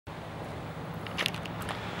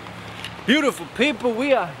Beautiful people,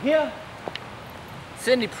 we are here.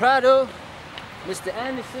 Cindy Prado, Mr.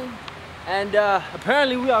 Anderson, and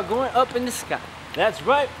apparently we are going up in the sky. That's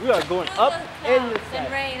right, we are going up in the sky.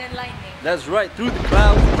 And rain and lightning. That's right, through the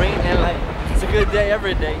clouds, rain and lightning. It's a good day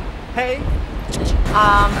every day. Hey.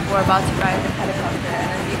 We're about to ride the helicopter,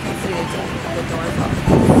 and as you can see, the doors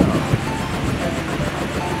open.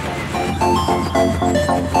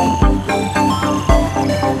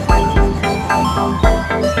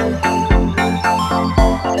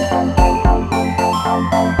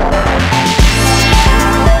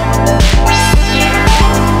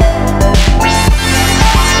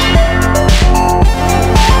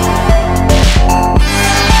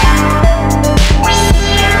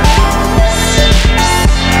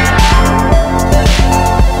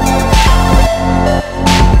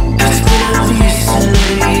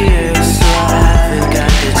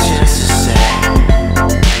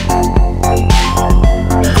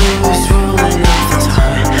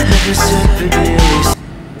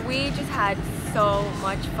 So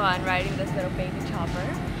much fun riding this little baby chopper,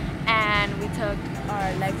 and we took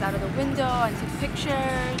our legs out of the window and took pictures,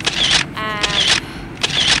 and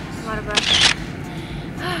a lot of breath.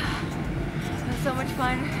 It was so much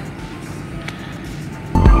fun.